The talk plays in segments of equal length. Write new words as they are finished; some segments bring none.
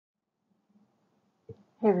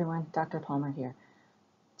Hey everyone, Dr. Palmer here.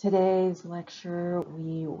 Today's lecture,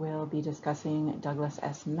 we will be discussing Douglas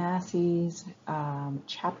S. Massey's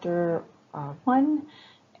chapter 1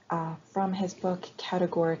 from his book,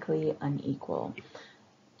 Categorically Unequal.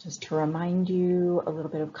 Just to remind you a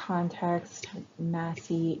little bit of context,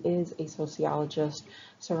 Massey is a sociologist,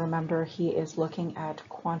 so remember he is looking at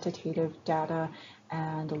quantitative data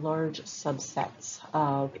and large subsets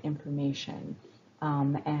of information.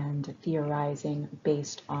 And theorizing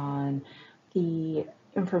based on the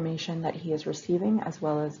information that he is receiving as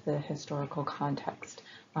well as the historical context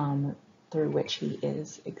through which he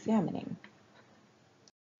is examining.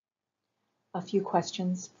 A few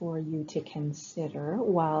questions for you to consider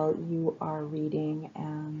while you are reading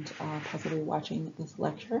and possibly watching this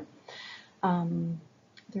lecture.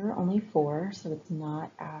 There are only 4, so it's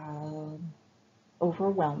not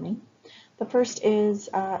overwhelming. The first is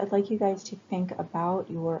I'd like you guys to think about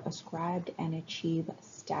your ascribed and achieved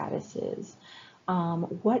statuses.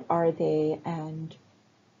 What are they and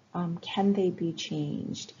can they be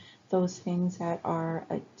changed? Those things that are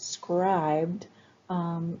ascribed,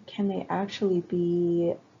 can they actually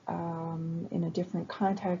be in a different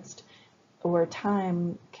context or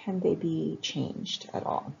time, can they be changed at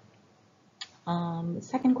all?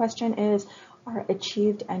 Second question is, are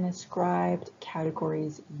achieved and ascribed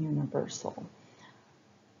categories universal?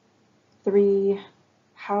 3,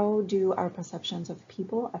 how do our perceptions of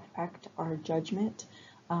people affect our judgment?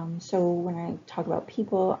 So when I talk about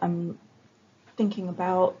people, I'm thinking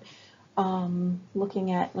about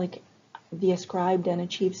looking at like the ascribed and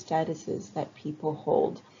achieved statuses that people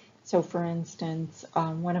hold. So for instance,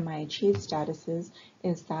 one of my achieved statuses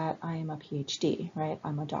is that I am a PhD, right?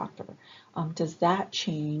 I'm a doctor. Does that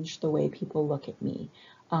change the way people look at me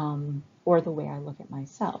or the way I look at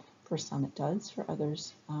myself? For some it does, for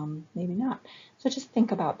others maybe not. So just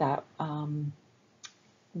think about that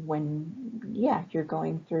when, you're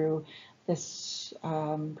going through this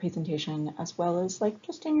presentation as well as like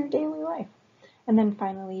just in your daily life. And then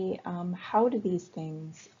finally, how do these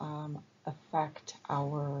things affect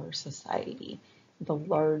our society, the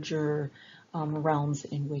larger realms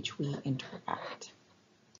in which we interact?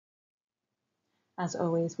 As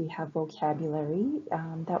always, we have vocabulary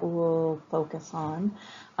that we'll focus on.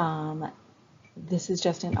 This is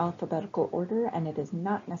just in alphabetical order, and it is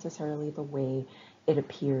not necessarily the way it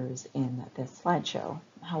appears in this slideshow.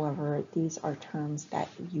 However, these are terms that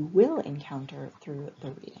you will encounter through the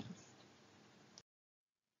readings.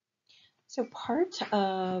 So part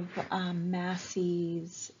of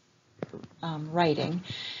Massey's writing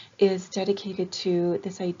is dedicated to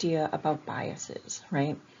this idea about biases,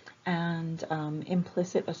 right? And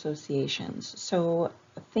implicit associations. So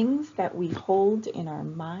things that we hold in our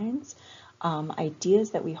minds,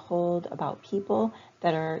 ideas that we hold about people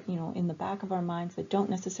that are, in the back of our minds that don't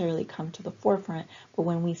necessarily come to the forefront, but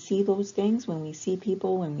when we see those things, when we see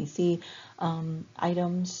people, when we see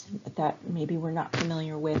items that maybe we're not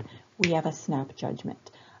familiar with, we have a snap judgment.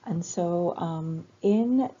 And so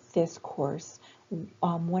in this course,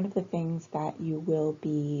 one of the things that you will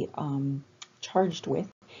be charged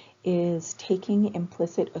with is taking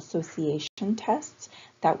implicit association tests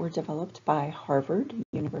that were developed by Harvard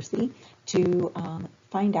University to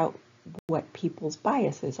find out what people's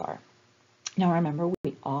biases are. Now remember,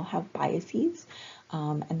 we all have biases,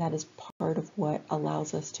 and that is part of what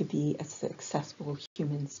allows us to be a successful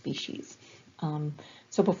human species.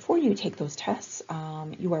 So before you take those tests,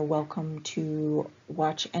 you are welcome to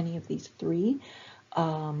watch any of these 3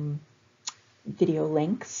 video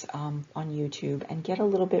links on YouTube and get a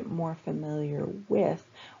little bit more familiar with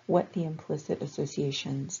what the implicit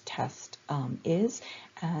associations test is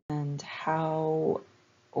and how,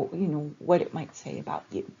 what it might say about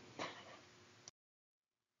you.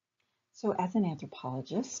 So as an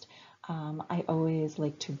anthropologist, I always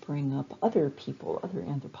like to bring up other people, other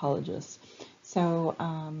anthropologists. So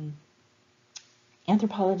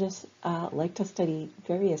anthropologists like to study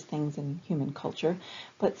various things in human culture,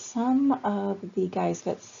 but some of the guys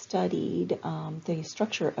that studied the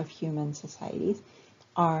structure of human societies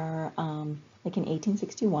are, like in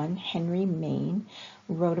 1861, Henry Maine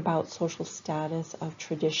wrote about social status of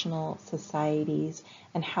traditional societies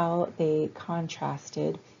and how they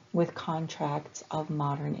contrasted with contracts of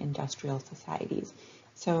modern industrial societies.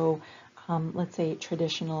 So let's say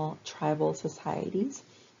traditional tribal societies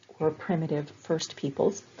or primitive first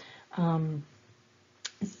peoples.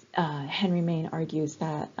 Henry Maine argues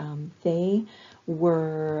that they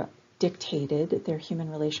were dictated, their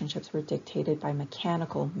human relationships were dictated by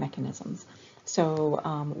mechanical mechanisms. So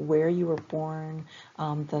where you were born,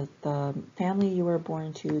 the family you were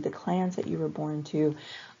born to, the clans that you were born to,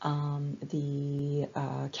 the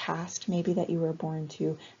caste maybe that you were born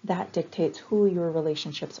to, that dictates who your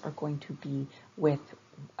relationships are going to be with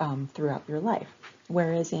throughout your life.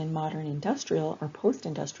 Whereas in modern industrial or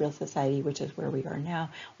post-industrial society, which is where we are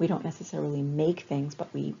now, we don't necessarily make things,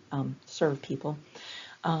 but we serve people.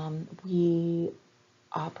 We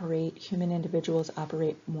operate, human individuals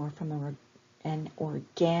operate more from an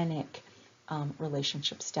organic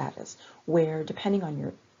relationship status, where depending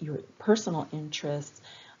on your personal interests,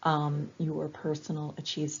 your personal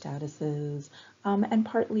achieved statuses, and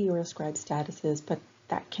partly your ascribed statuses, but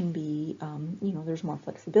that can be, there's more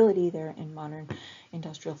flexibility there in modern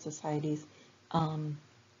industrial societies.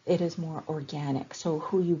 It is more organic. So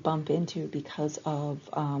who you bump into because of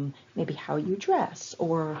maybe how you dress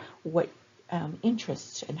or what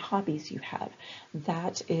interests and hobbies you have.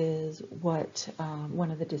 That is what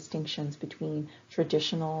one of the distinctions between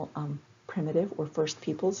traditional primitive or first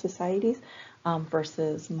peoples societies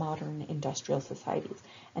versus modern industrial societies.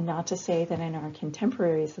 And not to say that in our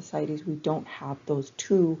contemporary societies we don't have those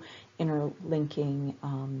two interlinking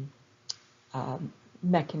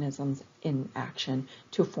mechanisms in action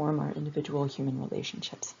to form our individual human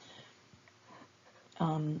relationships.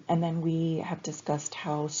 And then we have discussed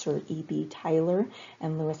how Sir E.B. Tyler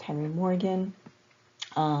and Lewis Henry Morgan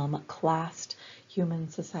classed human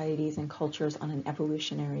societies and cultures on an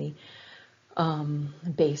evolutionary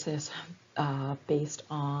basis based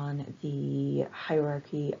on the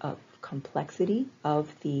hierarchy of complexity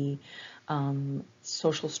of the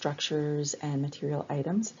social structures and material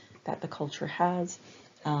items that the culture has,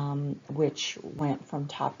 which went from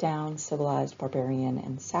top down, civilized, barbarian,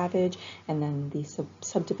 and savage, and then the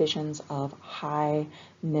subdivisions of high,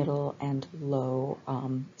 middle, and low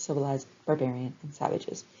civilized, barbarian, and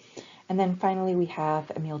savages. And then finally we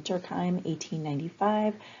have Emil Durkheim,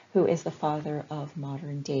 1895, who is the father of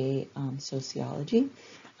modern day sociology.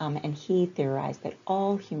 And he theorized that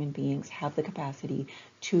all human beings have the capacity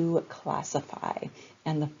to classify.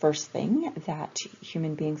 And the first thing that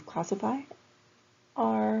human beings classify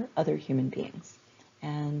are other human beings.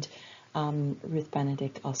 And Ruth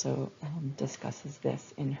Benedict also discusses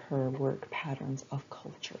this in her work, Patterns of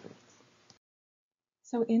Cultures.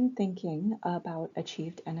 So in thinking about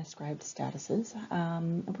achieved and ascribed statuses,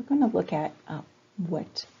 we're going to look at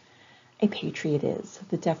what a patriot is,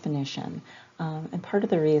 the definition. And part of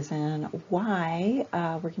the reason why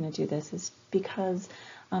we're going to do this is because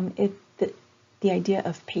the idea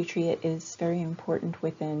of patriot is very important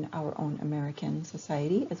within our own American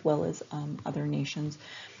society as well as other nations.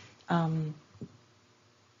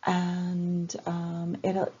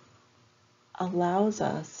 It allows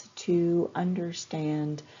us to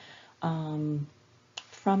understand from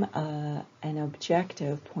an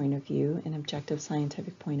objective point of view, an objective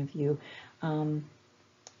scientific point of view,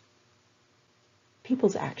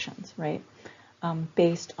 people's actions, right,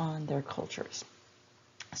 based on their cultures.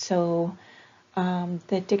 So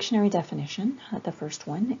the dictionary definition, the first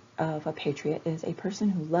one of a patriot, is a person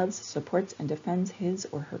who loves, supports, and defends his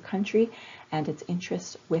or her country and its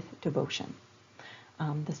interests with devotion.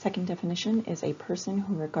 The second definition is a person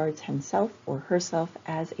who regards himself or herself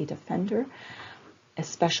as a defender,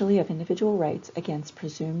 especially of individual rights, against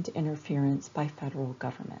presumed interference by federal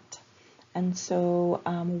government. And so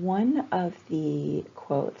one of the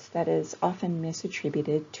quotes that is often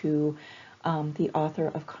misattributed to the author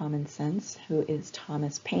of Common Sense, who is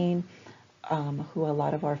Thomas Paine, who a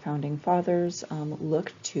lot of our founding fathers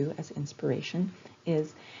looked to as inspiration,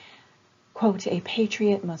 is, quote, "A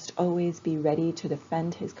patriot must always be ready to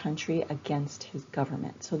defend his country against his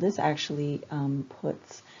government." So this actually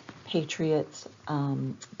puts patriots,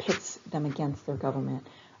 pits them against their government,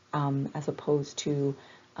 as opposed to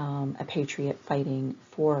a patriot fighting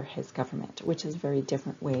for his government, which is a very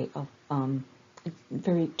different way of,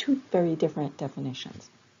 two very different definitions.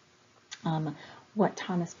 What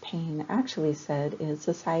Thomas Paine actually said is,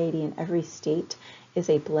 society in every state is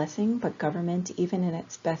a blessing, but government, even in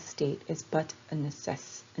its best state, is but a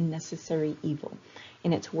necessary evil.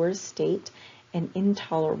 In its worst state, an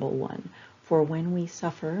intolerable one. For when we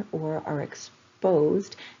suffer or are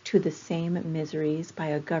exposed to the same miseries by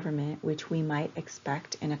a government which we might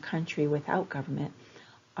expect in a country without government,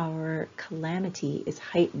 our calamity is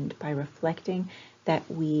heightened by reflecting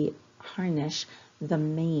that we harness the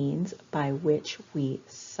means by which we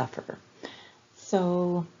suffer.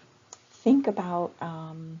 So think about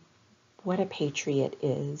what a patriot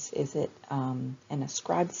is. Is it an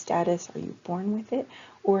ascribed status? Are you born with it?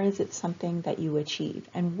 Or is it something that you achieve?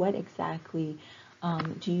 And what exactly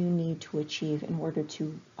do you need to achieve in order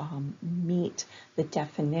to meet the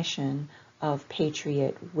definition of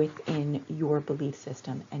patriot within your belief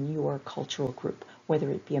system and your cultural group, whether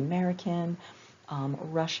it be American,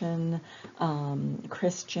 Russian,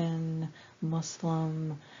 Christian,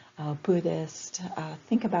 Muslim, Buddhist?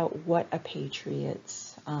 Think about what a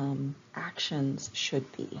patriot's actions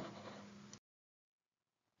should be.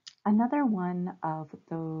 Another one of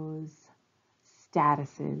those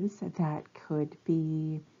statuses that could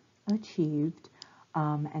be achieved,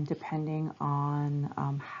 and depending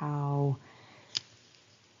on how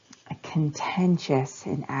contentious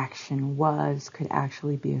an action was, could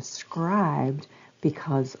actually be ascribed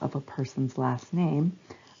because of a person's last name,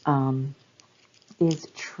 is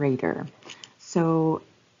traitor. So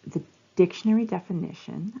the dictionary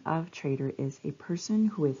definition of traitor is a person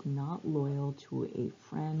who is not loyal to a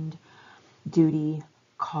friend, duty,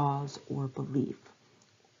 cause, or belief,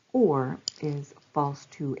 or is false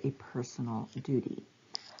to a personal duty.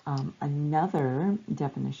 Another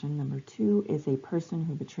definition, number 2, is a person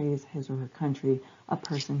who betrays his or her country, a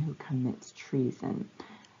person who commits treason.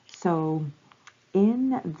 So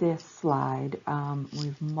in this slide, we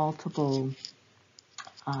have multiple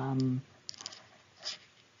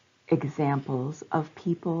examples of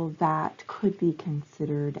people that could be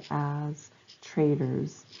considered as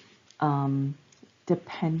traitors,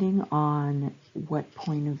 depending on what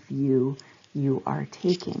point of view you are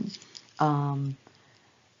taking.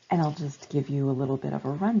 And I'll just give you a little bit of a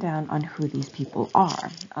rundown on who these people are.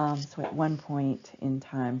 So at one point in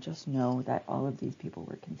time, just know that all of these people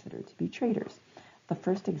were considered to be traitors. The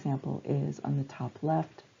first example is on the top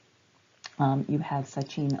left. You have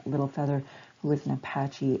Sachin Littlefeather, who was an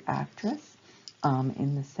Apache actress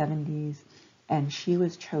in the 70s, and she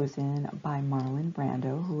was chosen by Marlon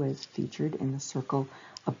Brando, who is featured in the circle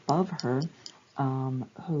above her,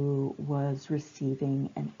 who was receiving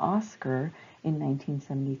an Oscar in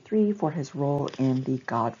 1973 for his role in the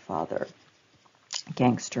Godfather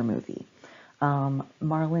gangster movie.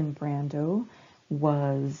 Marlon Brando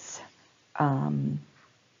was,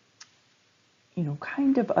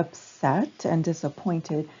 kind of upset and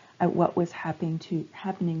disappointed at what was happening to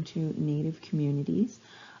Native communities,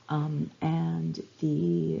 and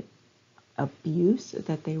the abuse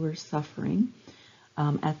that they were suffering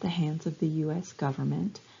at the hands of the U.S.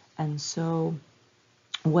 government. And so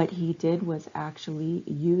what he did was actually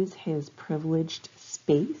use his privileged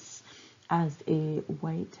space as a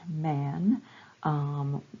white man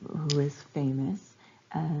who is famous,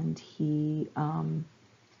 and he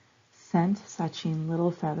sent Sachin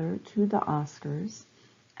Littlefeather to the Oscars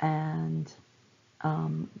and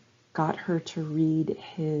got her to read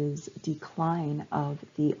his decline of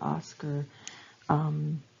the Oscar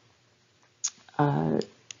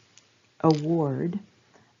award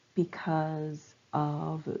because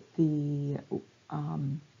of the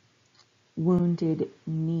wounded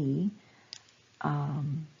knee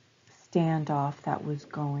standoff that was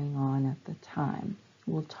going on at the time.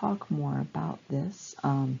 We'll talk more about this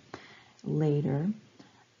later.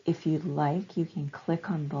 If you'd like, you can click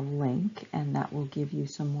on the link and that will give you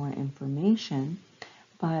some more information.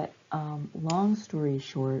 But long story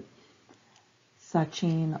short,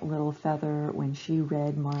 Sachin Littlefeather, when she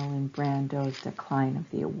read Marlon Brando's decline of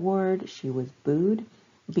the award, she was booed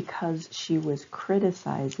because she was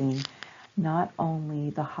criticizing not only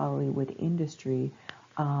the Hollywood industry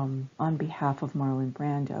on behalf of Marlon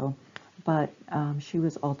Brando, but she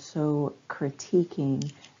was also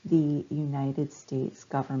critiquing the United States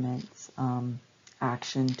government's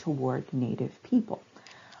action toward Native people.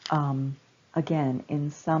 Again,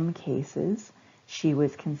 in some cases, she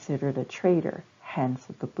was considered a traitor, hence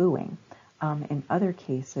the booing. In other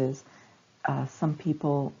cases, some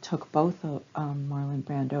people took both Marlon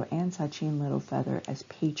Brando and Sachin Littlefeather as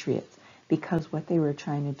patriots because what they were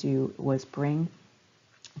trying to do was bring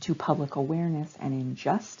to public awareness and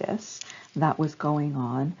injustice that was going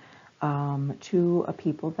on to a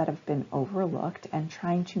people that have been overlooked, and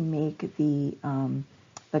trying to make the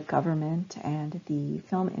government and the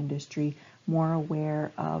film industry more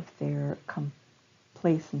aware of their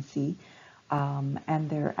complacency and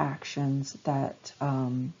their actions that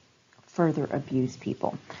further abuse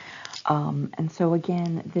people. And so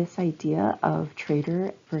again, this idea of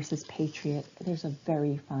traitor versus patriot, there's a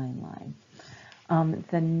very fine line.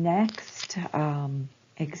 The next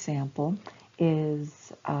example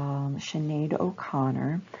is Sinead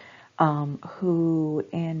O'Connor, who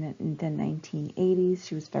in the 1980s,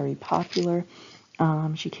 she was very popular.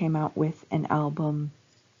 She came out with an album,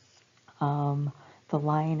 The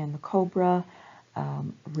Lion and the Cobra.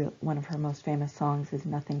 One of her most famous songs is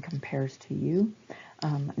Nothing Compares to You.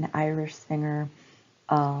 An Irish singer,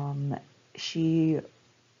 She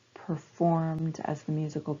performed as the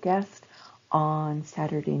musical guest on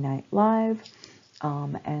Saturday Night Live,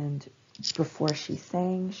 and before she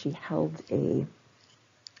sang, she held a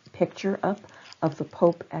picture up of the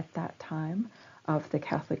Pope at that time of the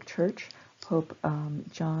Catholic Church, Pope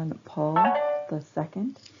John Paul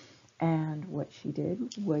II, and what she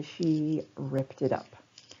did was she ripped it up.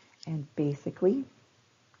 And basically,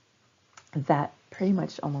 that pretty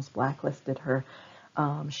much almost blacklisted her.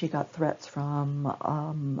 She got threats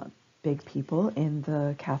from big people in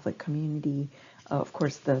the Catholic community, of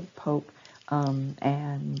course, the Pope,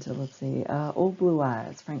 and let's see, Old Blue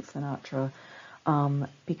Eyes, Frank Sinatra,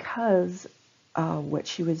 because what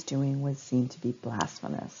she was doing was seen to be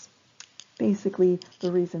blasphemous. Basically,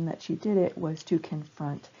 the reason that she did it was to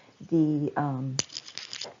confront the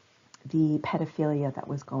pedophilia that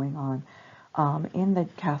was going on in the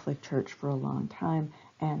Catholic Church for a long time,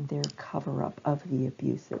 and their cover-up of the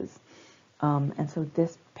abuses. And so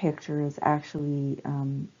this picture is actually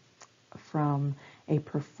from a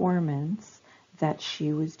performance that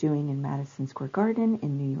she was doing in Madison Square Garden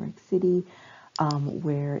in New York City,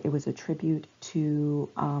 where it was a tribute to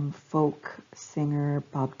folk singer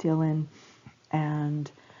Bob Dylan.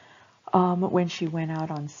 And when she went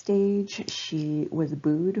out on stage, she was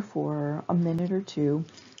booed for a minute or two.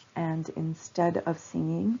 And instead of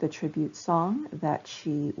singing the tribute song that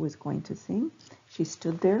she was going to sing, she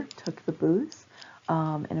stood there, took the boos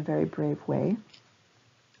in a very brave way,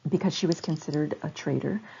 because she was considered a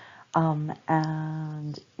traitor.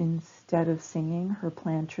 And instead of singing her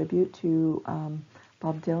planned tribute to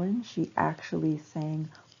Bob Dylan, she actually sang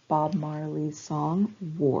Bob Marley's song,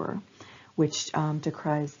 War, which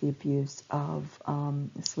decries the abuse of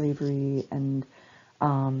slavery and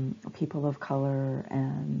people of color,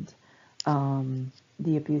 and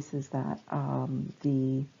the abuses that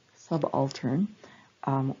the subaltern,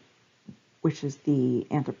 which is the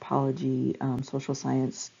anthropology, social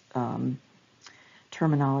science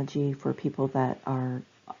terminology for people that are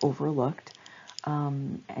overlooked.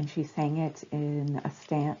 And she sang it in a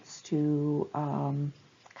stance to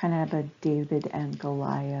kind of a David and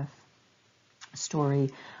Goliath story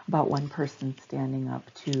about one person standing up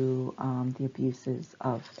to the abuses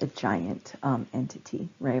of a giant entity,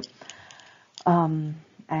 right?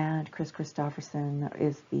 And Chris Christopherson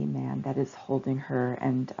is the man that is holding her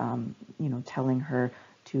and, telling her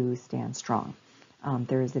to stand strong.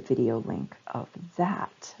 There is a video link of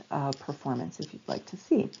that performance if you'd like to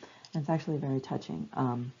see. And it's actually very touching.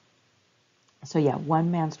 So yeah,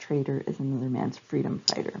 one man's traitor is another man's freedom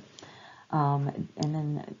fighter. And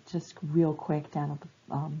then just real quick down at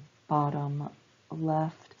the bottom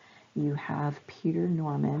left, you have Peter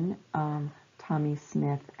Norman, Tommy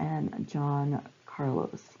Smith, and John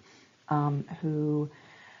Carlos, who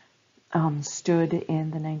stood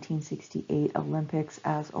in the 1968 Olympics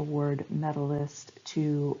as award medalist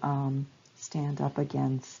to stand up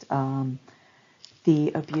against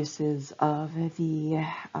the abuses of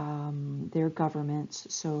their governments.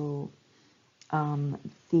 So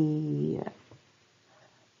the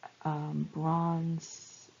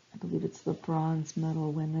bronze, I believe it's the bronze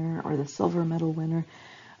medal winner or the silver medal winner,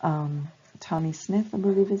 Tommy Smith, I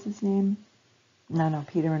believe is his name. No,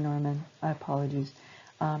 Peter Norman. I apologize.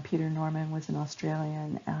 Peter Norman was an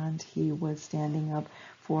Australian, and he was standing up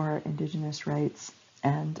for Indigenous rights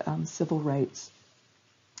and civil rights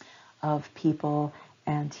of people,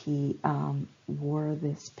 and he wore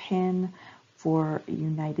this pin for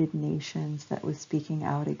United Nations that was speaking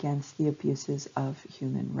out against the abuses of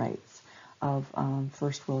human rights of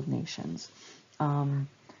first world nations.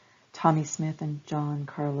 Tommy Smith and John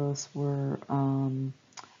Carlos were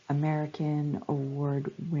American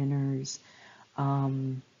award winners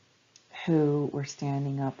who were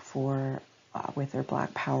standing up for, with their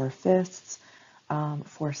Black Power fists,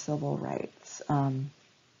 for civil rights.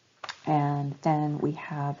 And then we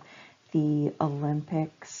have the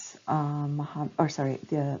Olympics,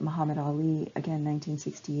 the Muhammad Ali, again,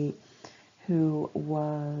 1968, who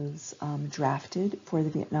was drafted for the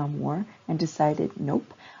Vietnam War and decided,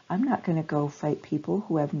 nope, I'm not going to go fight people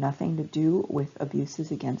who have nothing to do with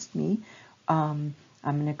abuses against me. I'm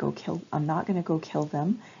not going to go kill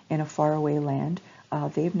them in a faraway land.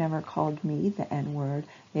 They've never called me the N-word.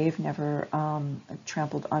 They've never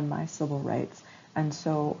trampled on my civil rights. And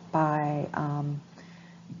so by,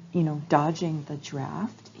 dodging the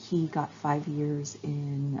draft, he got 5 years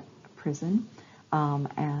in prison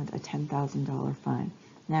and a $10,000 fine.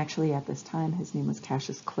 And actually, at this time, his name was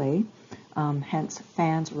Cassius Clay. Hence,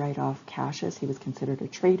 fans write off Cassius. He was considered a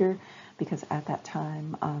traitor because at that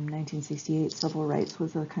time, 1968, civil rights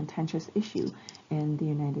was a contentious issue in the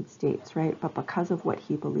United States, right? But because of what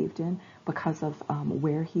he believed in, because of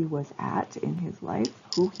where he was at in his life,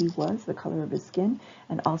 who he was, the color of his skin,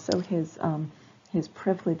 and also his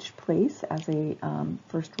privileged place as a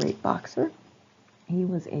first-rate boxer, he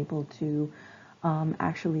was able to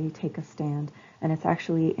actually take a stand. And it's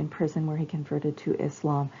actually in prison where he converted to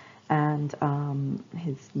Islam, and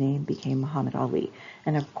his name became Muhammad Ali.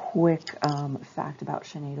 And a quick fact about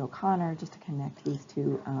Sinead O'Connor, just to connect these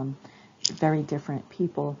two very different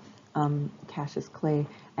people, Cassius Clay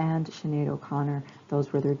and Sinead O'Connor,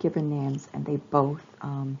 those were their given names, and they both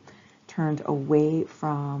turned away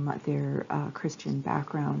from their Christian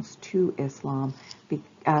backgrounds to Islam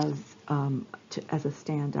as a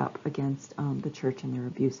stand-up against the church and their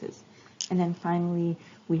abuses. And then finally,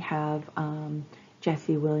 we have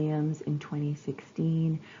Jesse Williams in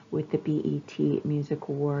 2016 with the BET Music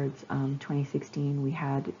Awards. 2016, we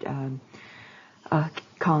had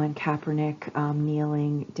Colin Kaepernick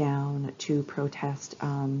kneeling down to protest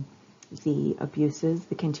the abuses,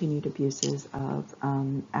 the continued abuses of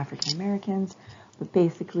African Americans. But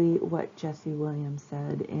basically what Jesse Williams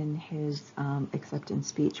said in his acceptance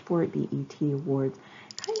speech for BET Awards,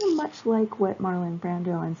 kind of much like what Marlon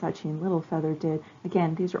Brando and Sachin Littlefeather did.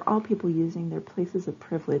 Again, these are all people using their places of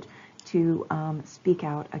privilege to speak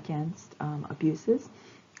out against abuses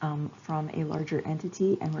from a larger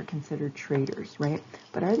entity, and were considered traitors, right?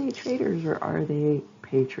 But are they traitors or are they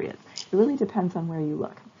patriots? It really depends on where you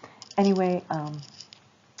look. Anyway,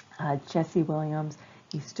 Jesse Williams,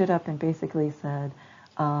 he stood up and basically said,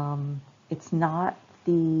 it's not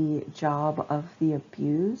the job of the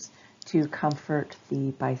abused to comfort the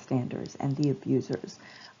bystanders and the abusers.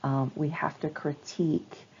 We have to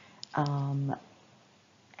critique and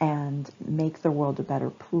make the world a better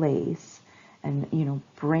place, and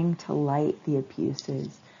bring to light the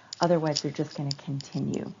abuses. Otherwise, they're just going to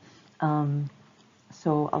continue.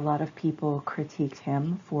 So a lot of people critiqued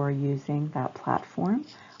him for using that platform.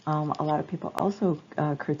 A lot of people also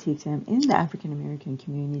critiqued him in the African American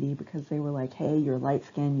community because they were like, hey, you're light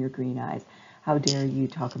skinned, you're green eyes. How dare you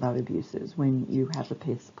talk about abuses when you have a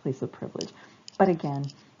place of privilege? But again,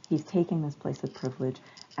 he's taking this place of privilege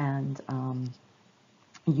and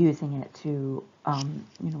using it to,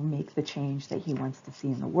 make the change that he wants to see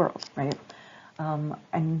in the world, right?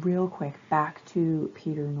 And real quick, back to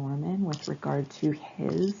Peter Norman with regard to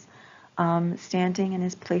his standing in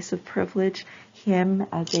his place of privilege. Him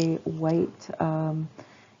as a white,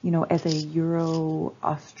 as a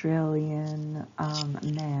Euro-Australian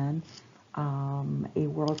man, a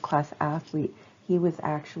world-class athlete, he was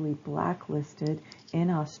actually blacklisted in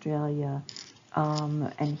Australia,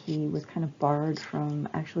 and he was kind of barred from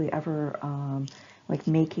actually ever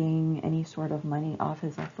making any sort of money off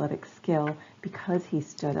his athletic skill because he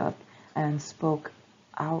stood up and spoke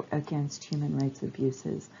out against human rights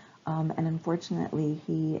abuses. And unfortunately,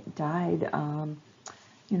 he died,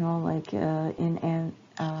 in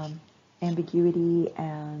ambiguity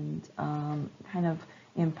and kind of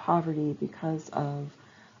in poverty because of,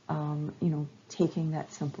 taking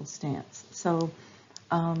that simple stance. So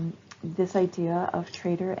this idea of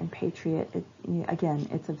traitor and patriot, again,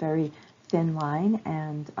 it's a very thin line,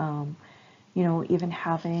 and even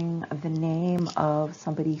having the name of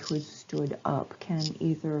somebody who stood up can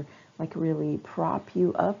either really prop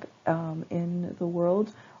you up in the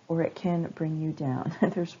world, or it can bring you down.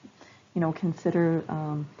 There's, consider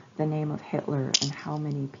the name of Hitler and how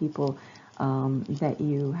many people that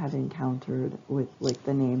you have encountered with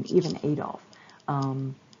the name, even Adolf.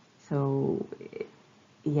 So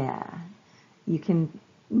yeah, you can,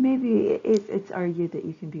 maybe it's argued that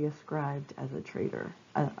you can be ascribed as a traitor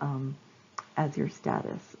as your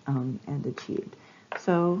status and achieved.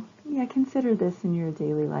 So yeah, consider this in your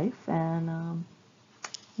daily life, and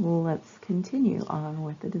let's continue on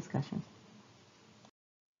with the discussion.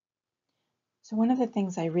 So one of the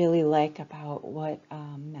things I really like about what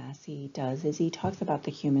Massey does is he talks about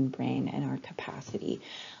the human brain and our capacity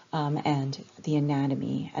and the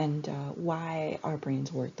anatomy and why our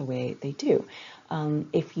brains work the way they do.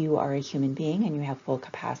 If you are a human being and you have full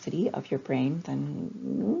capacity of your brain,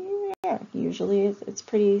 then yeah, usually it's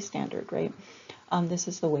pretty standard, right? This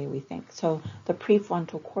is the way we think. So the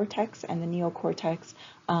prefrontal cortex and the neocortex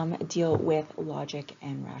deal with logic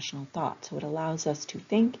and rational thought. So it allows us to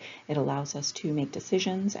think, it allows us to make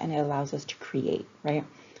decisions, and it allows us to create, right?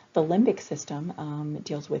 The limbic system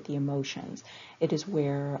deals with the emotions. It is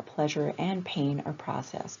where pleasure and pain are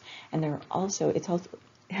processed. And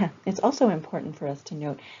it's also important for us to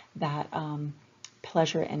note that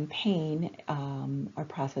pleasure and pain are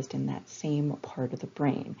processed in that same part of the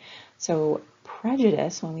brain. So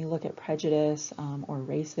prejudice, when we look at prejudice or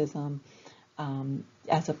racism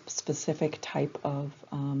as a specific type of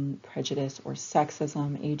prejudice, or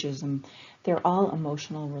sexism, ageism, they're all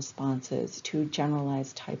emotional responses to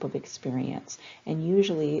generalized type of experience. And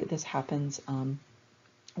usually this happens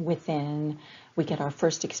within, we get our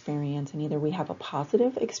first experience, and either we have a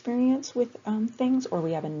positive experience with things, or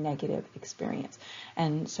we have a negative experience.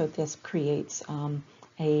 And so this creates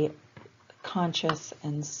a conscious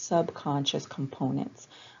and subconscious components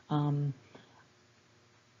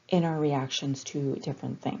in our reactions to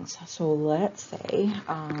different things. So let's say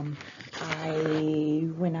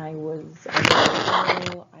when I was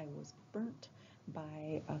little, I was burnt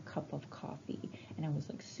by a cup of coffee, and I was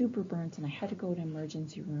like super burnt, and I had to go to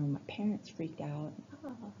emergency room. My parents freaked out.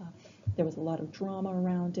 There was a lot of drama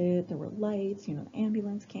around it. There were lights, the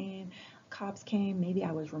ambulance came, cops came. Maybe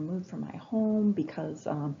I was removed from my home because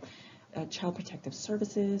Child Protective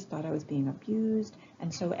Services thought I was being abused.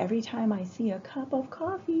 And so every time I see a cup of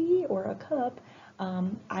coffee or a cup,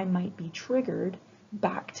 I might be triggered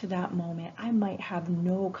back to that moment. I might have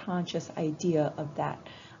no conscious idea of that.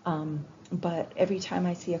 But every time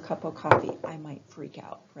I see a cup of coffee, I might freak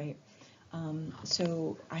out, right?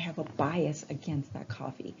 So I have a bias against that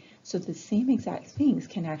coffee. So the same exact things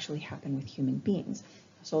can actually happen with human beings.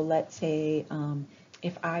 So let's say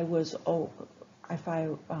if I was, well,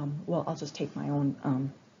 I'll just take my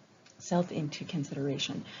own self into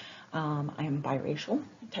consideration. I am biracial,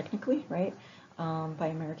 technically, right? By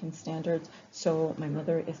American standards. So my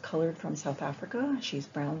mother is colored from South Africa. She's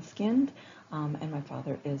brown-skinned, and my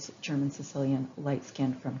father is German Sicilian,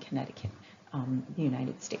 light-skinned from Connecticut, the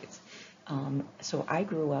United States. So I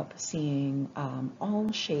grew up seeing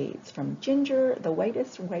all shades, from ginger, the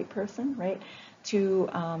whitest white person, right, to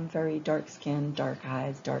very dark skin, dark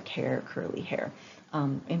eyes, dark hair, curly hair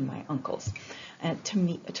in my uncles, and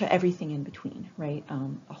to everything in between, right?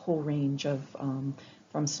 A whole range of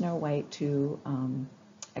from Snow White to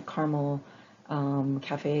a caramel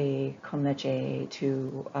cafe con leche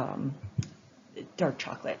to dark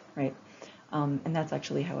chocolate, right? And that's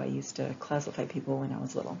actually how I used to classify people when I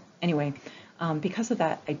was little. Anyway, because of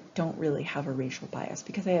that, I don't really have a racial bias,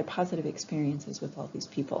 because I had positive experiences with all these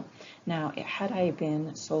people. Now, had I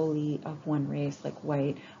been solely of one race, like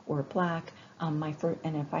white or black, and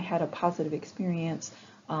if I had a positive experience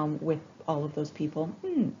with all of those people,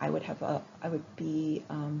 I would be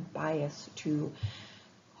biased to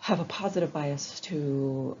have a positive bias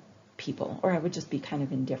to people, or I would just be kind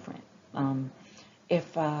of indifferent.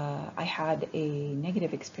 If I had a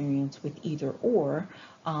negative experience with either or,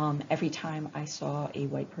 every time I saw a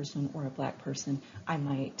white person or a black person, I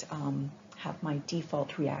might have my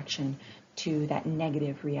default reaction to that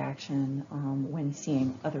negative reaction when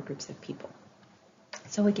seeing other groups of people.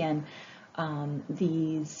 So again,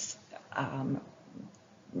 these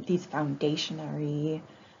foundationary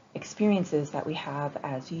experiences that we have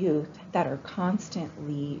as youth that are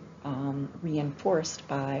constantly reinforced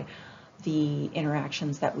by the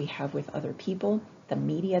interactions that we have with other people, the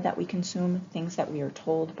media that we consume, things that we are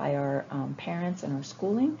told by our parents and our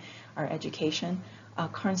schooling, our education,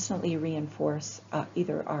 constantly reinforce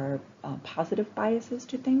either our positive biases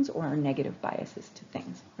to things or our negative biases to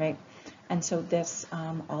things, right? And so this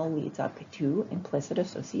all leads up to implicit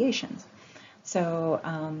associations. So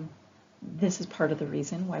this is part of the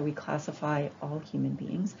reason why we classify all human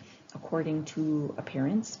beings according to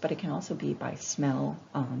appearance, but it can also be by smell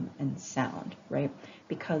and sound, right?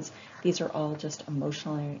 Because these are all just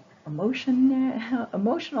emotional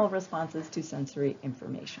responses to sensory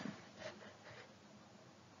information.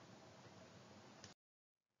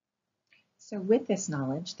 So with this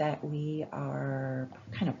knowledge that we are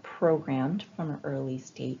kind of programmed from an early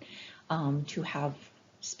state to have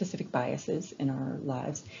specific biases in our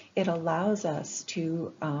lives, it allows us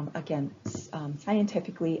to, again,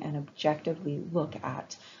 scientifically and objectively look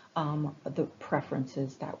at the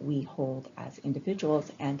preferences that we hold as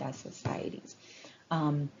individuals and as societies.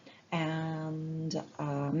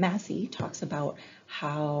 Massey talks about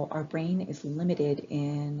how our brain is limited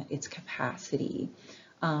in its capacity.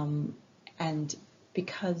 And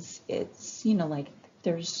because it's, like,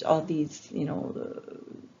 there's all these,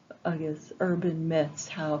 I guess, urban myths,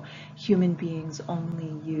 how human beings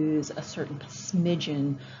only use a certain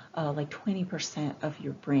smidgen, like 20% of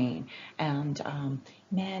your brain. And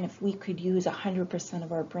man, if we could use 100%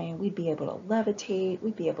 of our brain, we'd be able to levitate,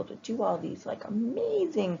 we'd be able to do all these like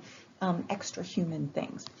amazing extra human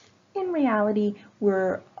things. In reality,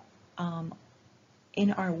 we're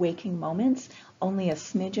in our waking moments, only a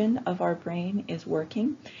smidgen of our brain is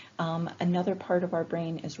working. Another part of our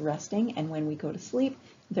brain is resting, and when we go to sleep,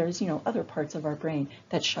 there's other parts of our brain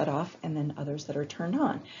that shut off, and then others that are turned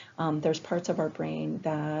on. There's parts of our brain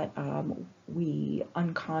that we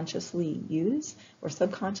unconsciously use or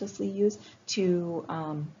subconsciously use to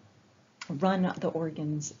run the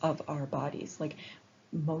organs of our bodies. Like,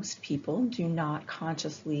 most people do not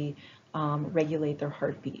consciously regulate their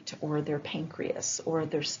heartbeat or their pancreas or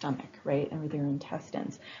their stomach, right, or their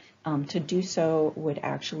intestines. To do so would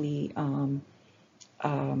actually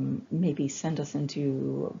maybe send us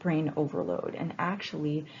into brain overload. And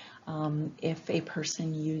actually, if a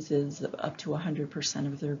person uses up to 100%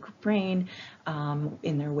 of their brain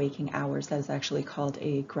in their waking hours, that is actually called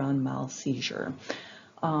a grand mal seizure,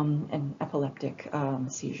 an epileptic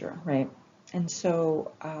seizure, right? And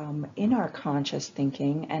so in our conscious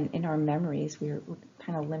thinking and in our memories, we're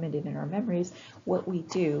kind of limited in our memories. What we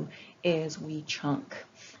do is we chunk.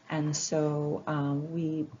 And so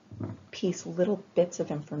we piece little bits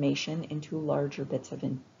of information into larger bits of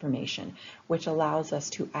information, which allows us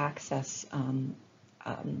to access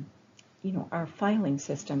our filing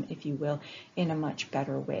system, if you will, in a much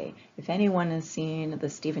better way. If anyone has seen the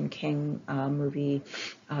Stephen King movie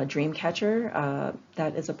Dreamcatcher,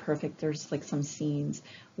 that is a perfect, there's like some scenes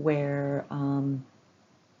where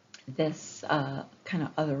this kind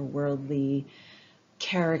of otherworldly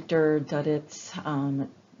character, Duddits,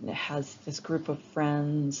 has this group of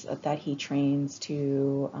friends that he trains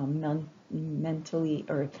to mentally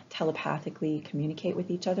or telepathically communicate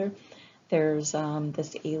with each other. There's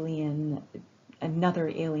this another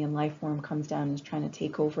alien life form comes down and is trying to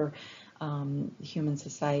take over human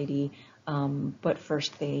society, but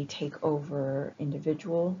first they take over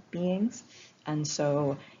individual beings, and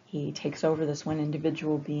so he takes over this one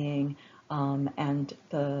individual being, and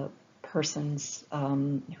the person's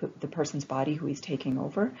body who he's taking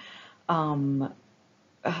over.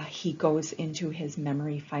 He goes into his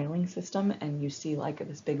memory filing system, and you see like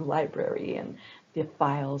this big library and the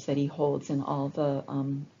files that he holds in all the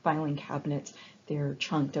filing cabinets. They're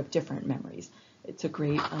chunked of different memories. It's a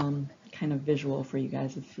great kind of visual for you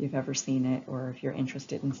guys if you've ever seen it, or if you're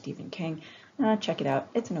interested in Stephen King. Check it out.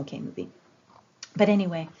 It's an okay movie. But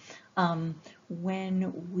anyway,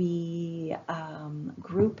 when we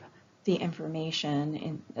group the information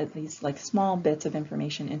in these like small bits of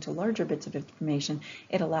information into larger bits of information,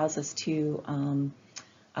 it allows us to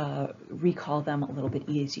recall them a little bit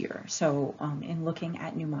easier. So in looking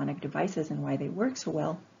at mnemonic devices and why they work so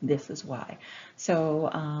well, this is why.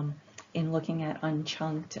 So in looking at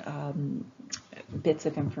unchunked bits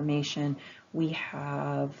of information, we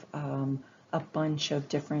have a bunch of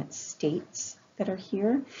different states that are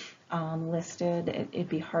here listed. It'd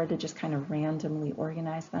be hard to just kind of randomly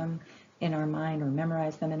organize them in our mind or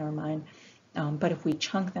memorize them in our mind. But if we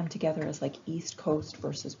chunk them together as like East Coast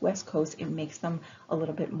versus West Coast, it makes them a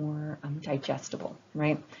little bit more digestible,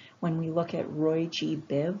 right? When we look at Roy G.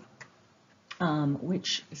 Biv,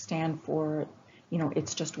 which stand for,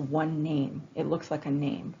 it's just one name. It looks like a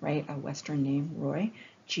name, right? A Western name, Roy.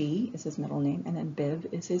 G is his middle name, and then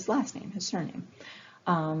Biv is his last name, his surname.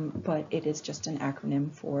 But it is just an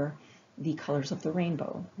acronym for the colors of the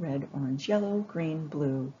rainbow: red, orange, yellow, green,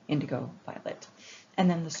 blue, indigo, violet. And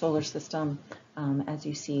then the solar system, as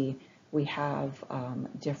you see, we have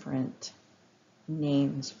different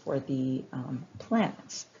names for the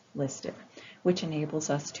planets listed, which enables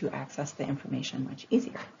us to access the information much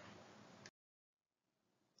easier.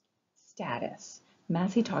 Status.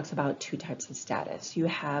 Massey talks about two types of status. You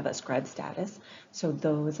have ascribed status, so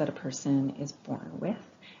those that a person is born with,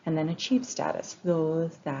 and then achieved status,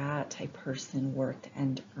 those that a person worked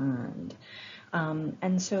and earned.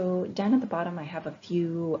 And so down at the bottom, I have a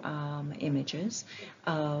few images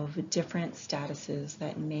of different statuses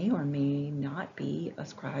that may or may not be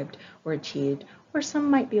ascribed or achieved, or some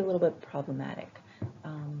might be a little bit problematic.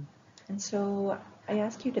 And so I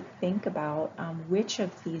ask you to think about which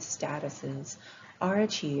of these statuses are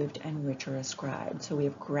achieved and which are ascribed. So we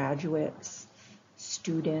have graduates,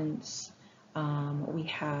 students, we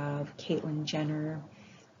have Caitlyn Jenner,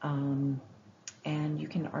 and you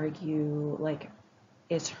can argue, like,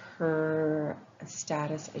 is her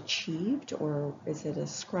status achieved or is it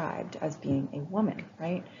ascribed as being a woman,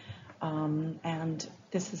 right? And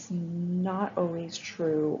this is not always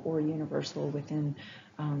true or universal within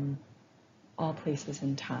all places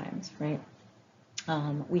and times, right?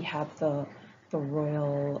 We have the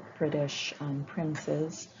royal British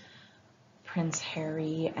princes, Prince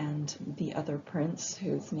Harry and the other prince,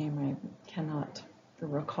 whose name I cannot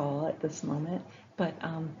recall at this moment, but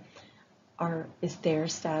is their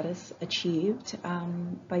status achieved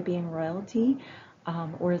by being royalty,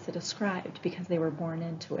 or is it ascribed because they were born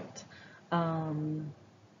into it?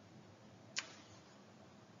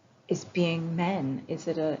 Is being men, is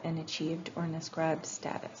it an achieved or an ascribed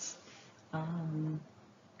status?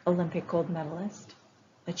 Olympic gold medalist,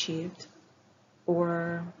 achieved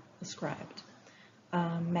or ascribed?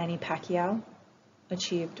 Manny Pacquiao,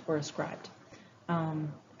 achieved or ascribed?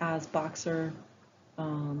 As boxer,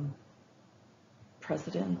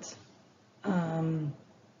 president,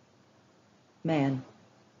 man.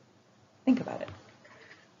 Think about it.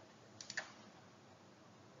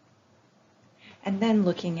 And then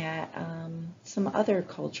looking at some other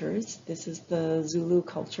cultures, this is the Zulu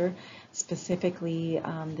culture. Specifically,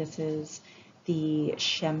 this is the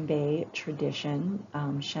Shembe tradition.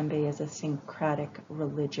 Shembe is a syncretic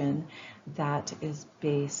religion that is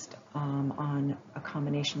based on a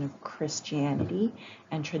combination of Christianity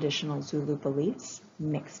and traditional Zulu beliefs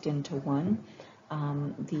mixed into one.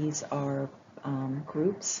 These are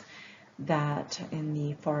groups that in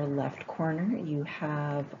the far left corner you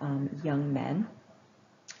have young men,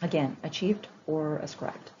 again, achieved or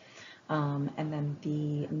ascribed. And then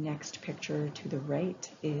the next picture to the right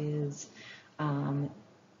is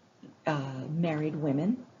married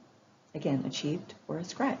women, again, achieved or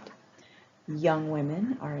ascribed. Young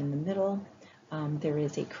women are in the middle. There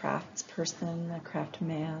is a craftsperson, a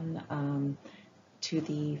craftsman to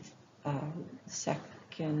the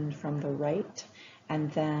second from the right.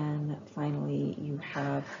 And then finally, you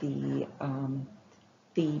have the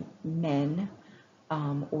men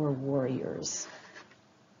or warriors.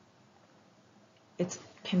 It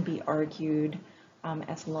can be argued,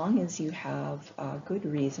 as long as you have good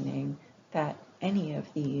reasoning, that any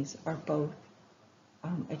of these are both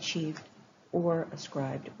achieved or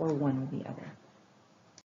ascribed, or one or the other.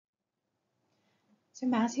 So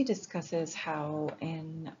Massey discusses how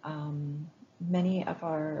in many of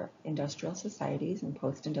our industrial societies and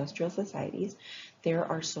post-industrial societies, there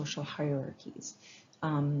are social hierarchies,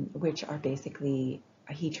 which are basically,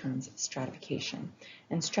 he terms stratification.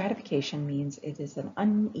 And stratification means it is an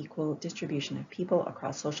unequal distribution of people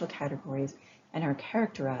across social categories and are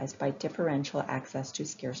characterized by differential access to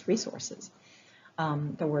scarce resources.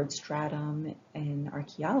 The word stratum in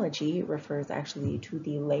archaeology refers actually to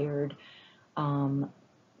the layered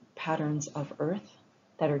patterns of earth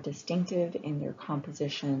that are distinctive in their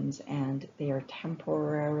compositions, and they are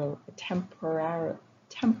temporally,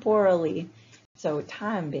 so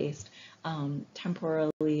time-based,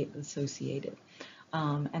 temporally associated.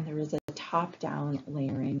 And there is a top-down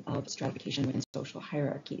layering of stratification within social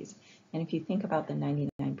hierarchies. And if you think about the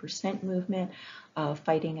 99% movement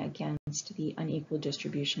fighting against the unequal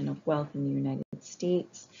distribution of wealth in the United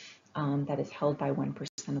States, that is held by 1%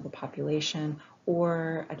 of the population,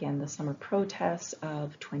 or again, the summer protests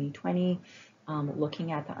of 2020,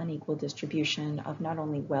 looking at the unequal distribution of not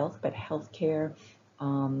only wealth, but healthcare,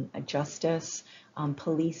 justice,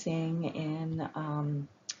 policing in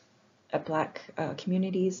Black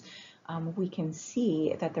communities, we can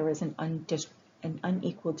see that there is an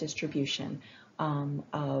unequal distribution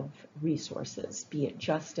of resources, be it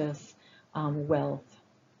justice, wealth,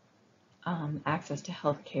 access to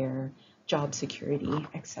healthcare, job security,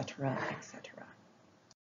 etc., etc.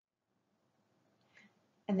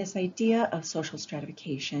 And this idea of social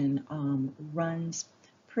stratification runs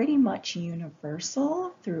pretty much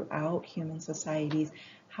universal throughout human societies.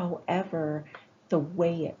 However, the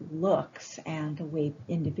way it looks and the way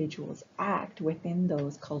individuals act within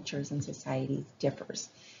those cultures and societies differs.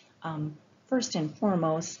 First and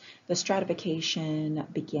foremost, the stratification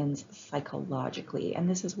begins psychologically, and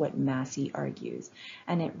this is what Massey argues,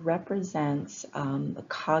 and it represents the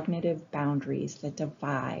cognitive boundaries that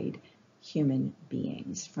divide human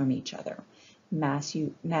beings from each other.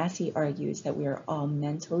 Massey argues that we are all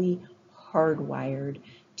mentally hardwired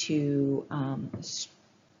to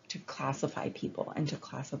classify people and to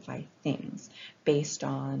classify things based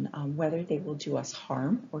on whether they will do us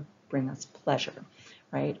harm or bring us pleasure,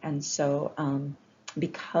 right? And so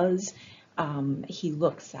because he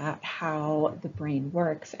looks at how the brain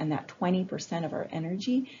works, and that 20% of our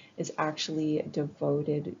energy is actually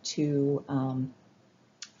devoted to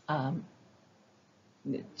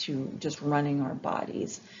just running our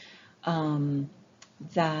bodies,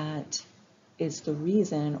 that is the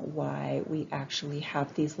reason why we actually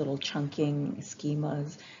have these little chunking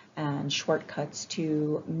schemas and shortcuts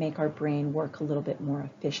to make our brain work a little bit more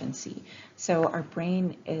efficiency. So our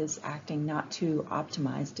brain is acting not to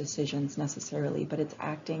optimize decisions necessarily, but it's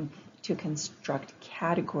acting to construct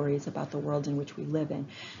categories about the world in which we live in,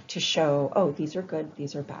 to show, oh, these are good,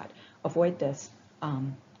 these are bad, avoid this,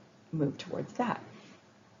 move towards that.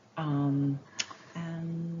 And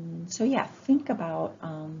so, yeah, think about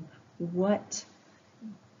what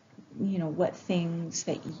what things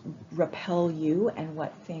that repel you and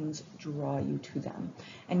what things draw you to them.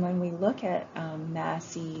 And when we look at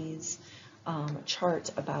Massey's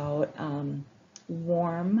chart about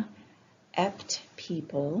warm, apt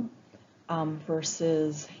people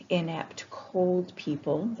versus inept, cold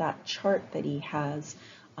people, that chart that he has,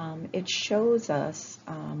 it shows us,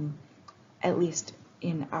 at least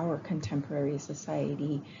in our contemporary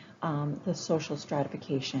society, the social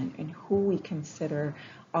stratification and who we consider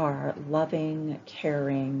are loving,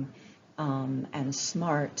 caring, and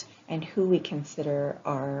smart, and who we consider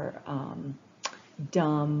are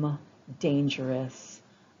dumb, dangerous,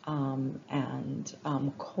 and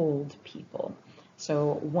cold people.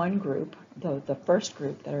 So one group, the first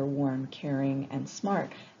group that are warm, caring, and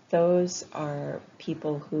smart, those are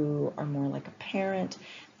people who are more like a parent.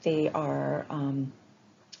 They are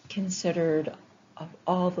considered of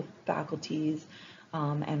all the faculties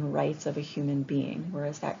and rights of a human being,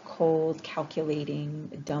 whereas that cold,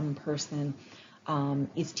 calculating, dumb person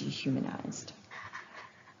is dehumanized.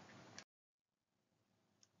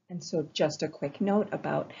 And so just a quick note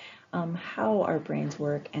about how our brains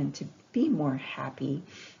work and to be more happy.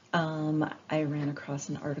 I ran across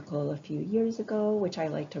an article a few years ago, which I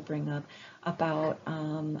like to bring up, about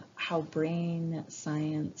how brain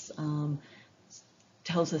science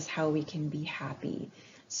tells us how we can be happy.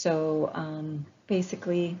 So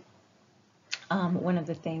basically, one of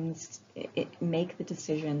the things, make the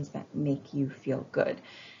decisions that make you feel good.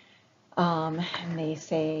 And they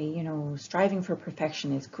say, striving for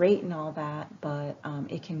perfection is great and all that, but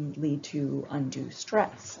it can lead to undue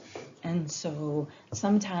stress. And so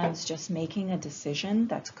sometimes just making a decision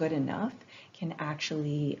that's good enough can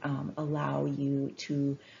actually allow you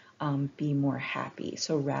to be more happy.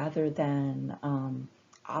 So rather than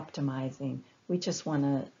optimizing, we just want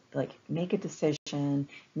to make a decision,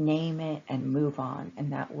 name it, and move on,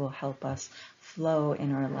 and that will help us flow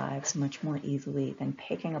in our lives much more easily than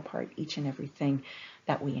picking apart each and everything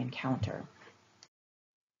that we encounter.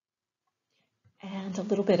 And a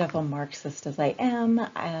little bit of a Marxist as I am,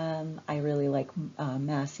 I really like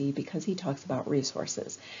Massey because he talks about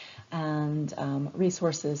resources. And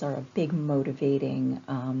resources are a big motivating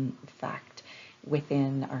fact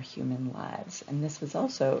within our human lives. And this is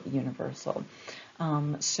also universal.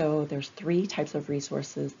 So there's 3 types of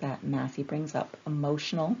resources that Massey brings up.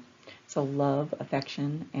 Emotional, so love,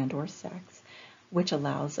 affection, and or sex, which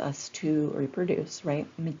allows us to reproduce, right?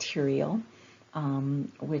 Material,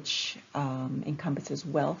 which encompasses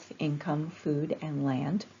wealth, income, food, and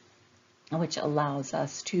land, which allows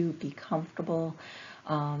us to be comfortable,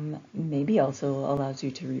 maybe also allows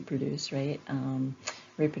you to reproduce, right?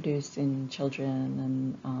 Reproduce in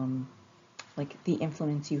children and like the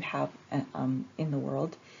influence you have in the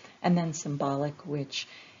world. And then symbolic, which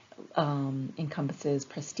encompasses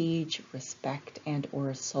prestige, respect, and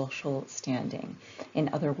or social standing. In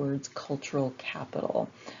other words, cultural capital.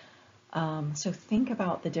 So think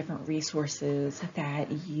about the different resources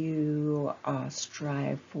that you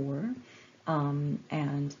strive for,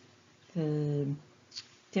 and the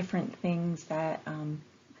different things that,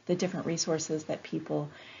 the different resources that people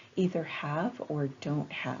either have or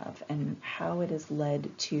don't have, and how it has led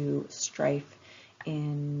to strife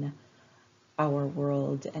in our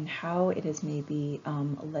world, and how it has maybe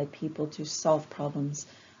led people to solve problems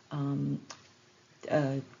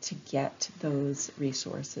to get those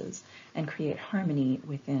resources and create harmony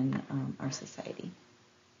within our society.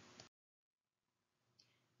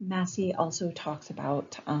 Massey also talks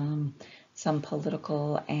about some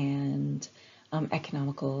political and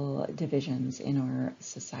economical divisions in our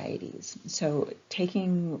societies. So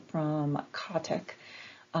taking from Kotick,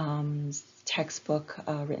 textbook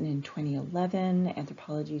written in 2011,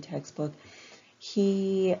 anthropology textbook,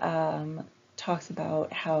 he talks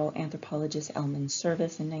about how anthropologist Elman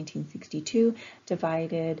Service in 1962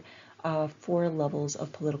 divided 4 levels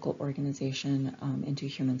of political organization into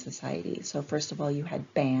human society. So first of all, you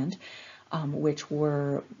had band, which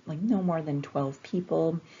were like no more than 12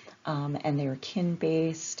 people, and they were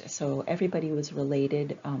kin-based, so everybody was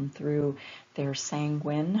related through their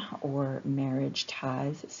sanguine or marriage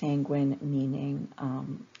ties, sanguine meaning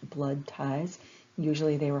blood ties.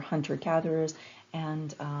 Usually they were hunter-gatherers,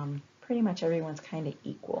 and pretty much everyone's kind of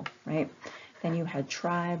equal, right? Then you had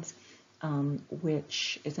tribes,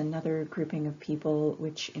 which is another grouping of people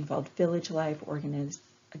which involved village life organized,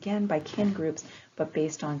 again, by kin groups, but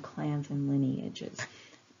based on clans and lineages.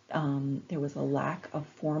 There was a lack of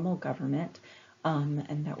formal government,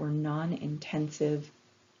 and that were non-intensive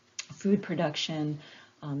food production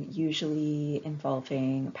usually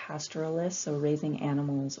involving pastoralists, so raising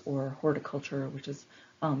animals, or horticulture, which is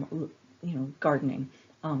gardening,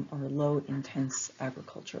 or low intense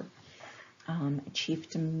agriculture.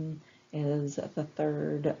 Chieftain is the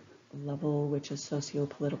third level, which is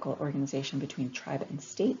socio-political organization between tribe and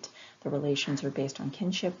state. The relations are based on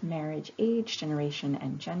kinship, marriage, age, generation,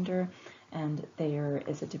 and gender. And there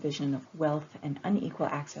is a division of wealth and unequal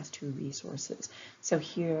access to resources. So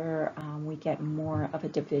here we get more of a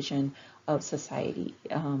division of society,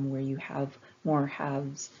 where you have more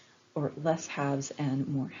haves or less haves and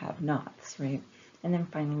more have-nots, right? And then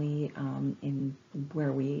finally, in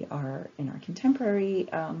where we are in our contemporary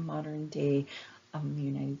modern day the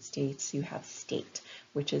United States, you have state,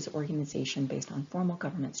 which is organization based on formal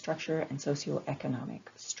government structure and socioeconomic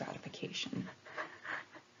stratification.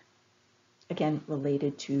 Again,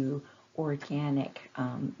 related to organic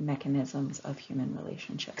mechanisms of human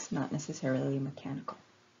relationships, not necessarily mechanical.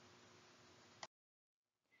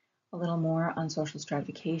 A little more on social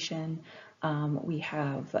stratification. We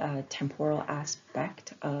have a temporal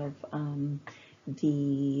aspect of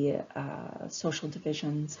the social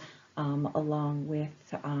divisions, along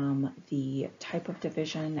with the type of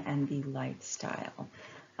division and the lifestyle.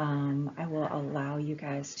 I will allow you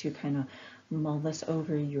guys to kind of mull this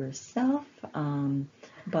over yourself,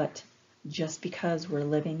 but just because we're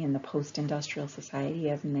living in the post-industrial society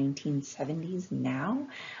of the 1970s now,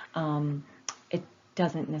 it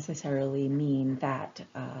doesn't necessarily mean that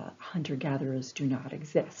hunter-gatherers do not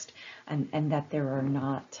exist, and that there are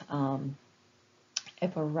not a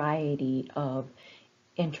variety of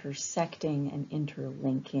intersecting and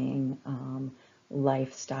interlinking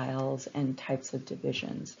lifestyles and types of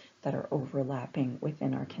divisions that are overlapping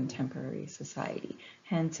within our contemporary society.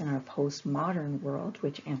 Hence, in our postmodern world,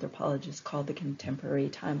 which anthropologists call the contemporary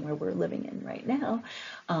time where we're living in right now,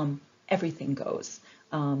 everything goes.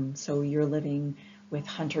 So you're living with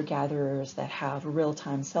hunter-gatherers that have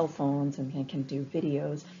real-time cell phones and can do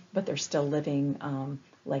videos, but they're still living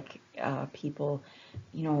like people,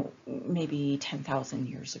 maybe 10,000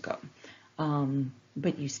 years ago.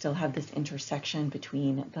 But you still have this intersection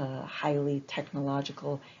between the highly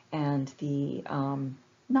technological and the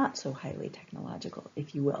not so highly technological,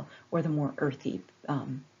 if you will, or the more earthy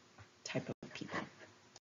type of people.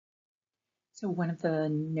 So one of the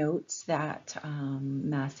notes that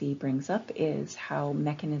Massey brings up is how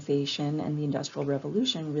mechanization and the Industrial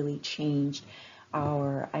Revolution really changed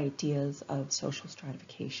our ideas of social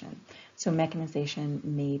stratification. So mechanization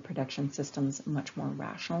made production systems much more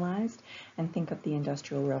rationalized, and think of the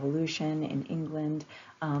Industrial Revolution in England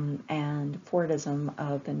and Fordism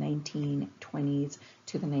of the 1920s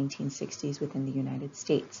to the 1960s within the United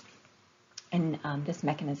States. And this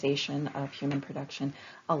mechanization of human production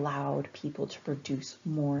allowed people to produce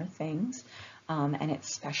more things, and it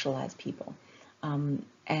specialized people.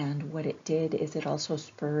 And what it did is it also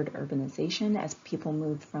spurred urbanization as people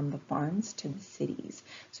moved from the farms to the cities.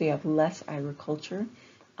 So you have less agriculture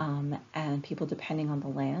and people depending on the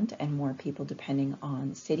land, and more people depending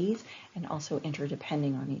on cities, and also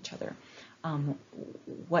interdepending on each other.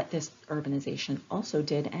 What this urbanization also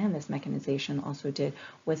did, and this mechanization also did,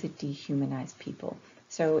 was it dehumanized people.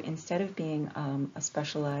 So instead of being a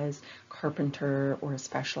specialized carpenter or a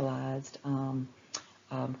specialized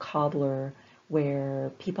cobbler,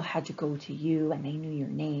 where people had to go to you and they knew your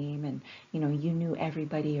name, and you knew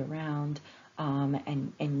everybody around,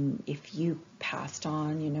 and if you passed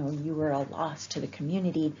on, you were a loss to the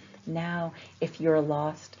community. Now, if you're a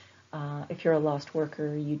lost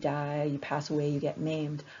worker, you die, you pass away, you get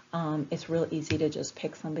maimed, it's real easy to just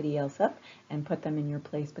pick somebody else up and put them in your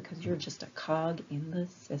place because you're just a cog in the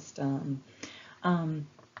system.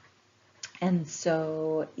 And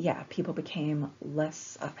so, yeah, people became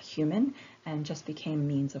less human and just became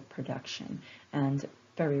means of production and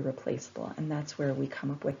very replaceable. And that's where we come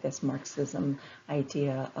up with this Marxism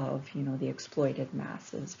idea of, the exploited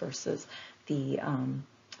masses versus the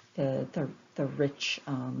rich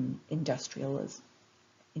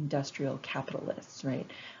industrial capitalists, right?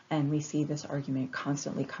 And we see this argument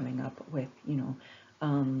constantly coming up with,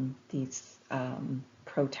 these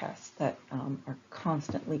protests that are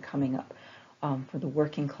constantly coming up for the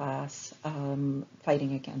working class,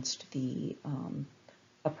 fighting against the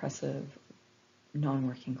oppressive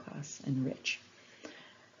non-working class and rich.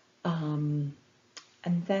 And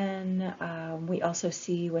then we also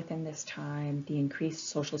see within this time the increased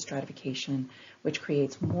social stratification, which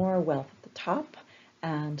creates more wealth at the top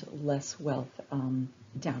and less wealth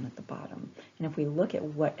down at the bottom. And if we look at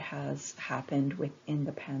what has happened within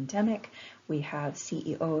the pandemic, we have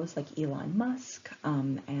CEOs like Elon Musk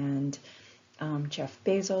and Jeff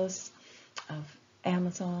Bezos of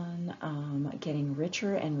Amazon getting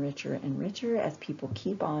richer and richer and richer as people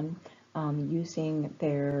keep on using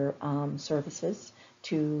their services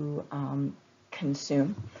to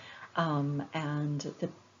consume, and the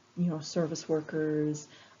service workers,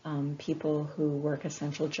 people who work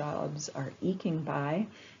essential jobs are eking by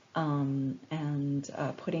and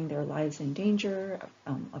putting their lives in danger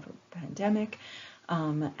of a pandemic.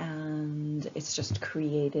 And it's just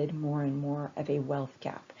created more and more of a wealth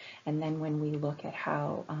gap. And then when we look at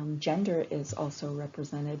how gender is also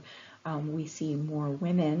represented, we see more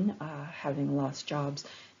women having lost jobs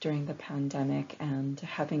during the pandemic and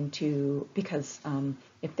having to, because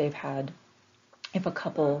if a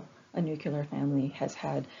couple, a nuclear family has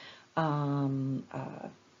had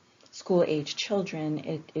school-age children,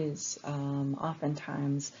 it is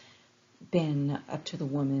oftentimes been up to the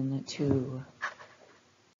woman to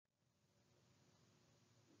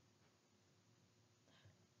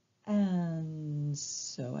and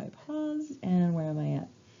so I paused, and where am I at?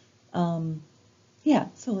 Yeah,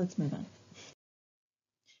 so let's move on.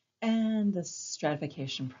 And the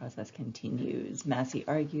stratification process continues. Massey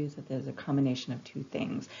argues that there's a combination of two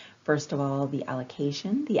things. First of all, the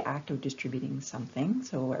allocation, the act of distributing something,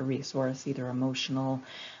 so a resource, either emotional,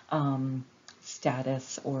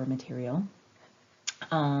 status, or material.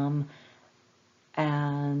 And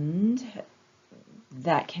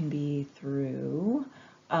that can be through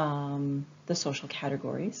the social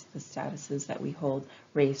categories, the statuses that we hold,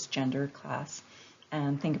 race, gender, class,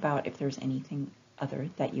 and think about if there's anything other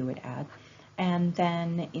that you would add. And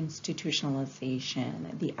then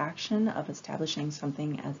institutionalization, the action of establishing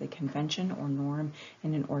something as a convention or norm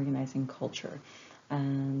in an organizing culture.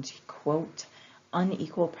 And quote,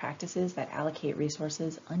 unequal practices that allocate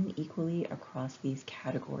resources unequally across these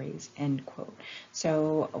categories, end quote.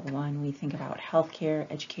 So when we think about healthcare,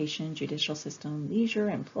 education, judicial system, leisure,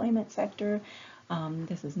 employment sector,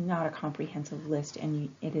 this is not a comprehensive list,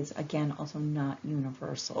 and it is, again, also not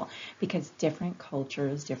universal, because different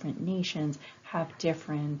cultures, different nations have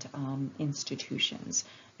different institutions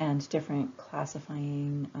and different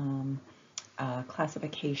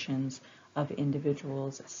classifications of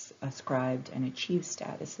individuals ascribed and achieved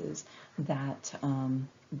statuses that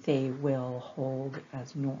they will hold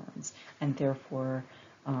as norms, and therefore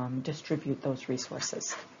distribute those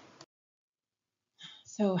resources.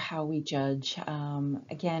 So how we judge,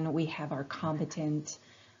 again, we have our competent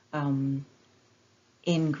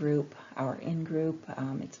in-group,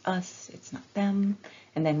 it's us, it's not them.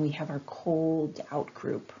 And then we have our cold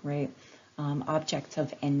out-group, right? Objects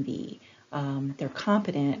of envy. They're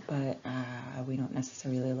competent, but we don't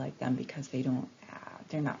necessarily like them because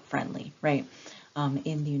they're not friendly, right?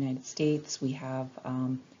 In the United States, we have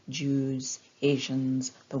Jews,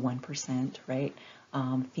 Asians, the 1%, right?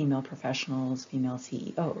 Female professionals, female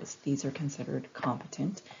CEOs. These are considered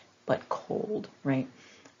competent, but cold, right?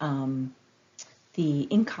 The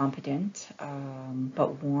incompetent,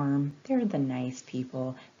 but warm, they're the nice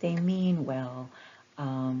people. They mean well,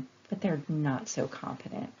 but they're not so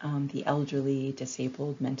competent. The elderly,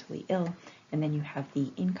 disabled, mentally ill, and then you have the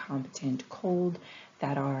incompetent, cold,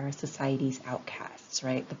 that are society's outcasts,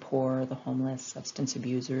 right? The poor, the homeless, substance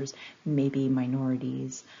abusers, maybe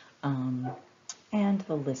minorities, and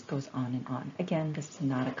the list goes on and on. Again, this is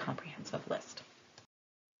not a comprehensive list.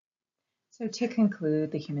 So to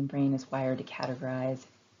conclude, the human brain is wired to categorize,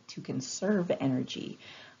 to conserve energy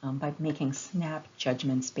by making snap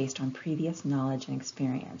judgments based on previous knowledge and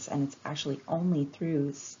experience. And it's actually only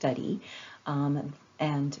through study and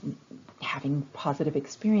having positive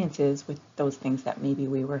experiences with those things that maybe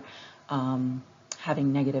we were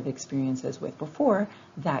having negative experiences with before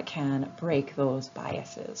that can break those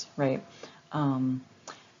biases, right?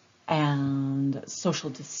 And social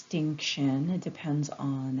distinction depends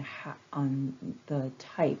on the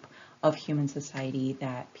type of human society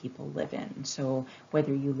that people live in. So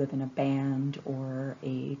whether you live in a band or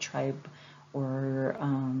a tribe or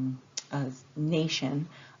a nation,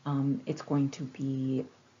 it's going to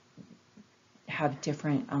have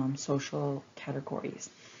different social categories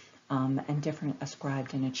and different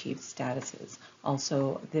ascribed and achieved statuses.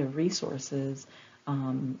 Also, the resources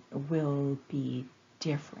will be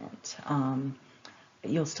different.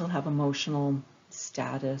 You'll still have emotional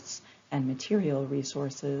status and material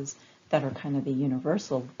resources that are kind of the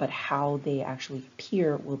universal, but how they actually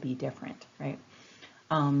appear will be different, right?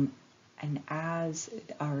 And as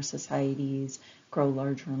our societies grow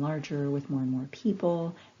larger and larger with more and more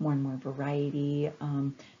people, more and more variety,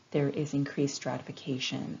 there is increased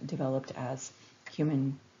stratification developed as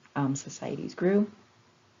human societies grew,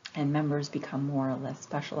 and members become more or less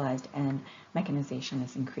specialized, and mechanization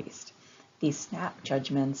is increased. These snap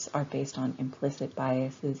judgments are based on implicit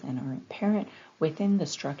biases and are inherent within the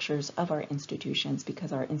structures of our institutions,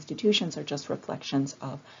 because our institutions are just reflections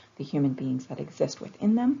of the human beings that exist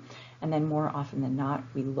within them. And then more often than not,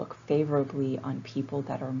 we look favorably on people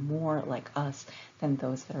that are more like us than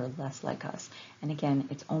those that are less like us. And again,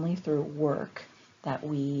 it's only through work that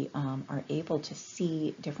we are able to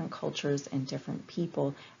see different cultures and different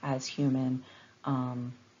people as human,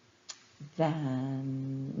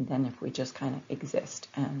 than if we just kind of exist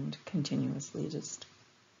and continuously just,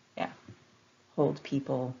 yeah, hold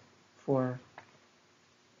people for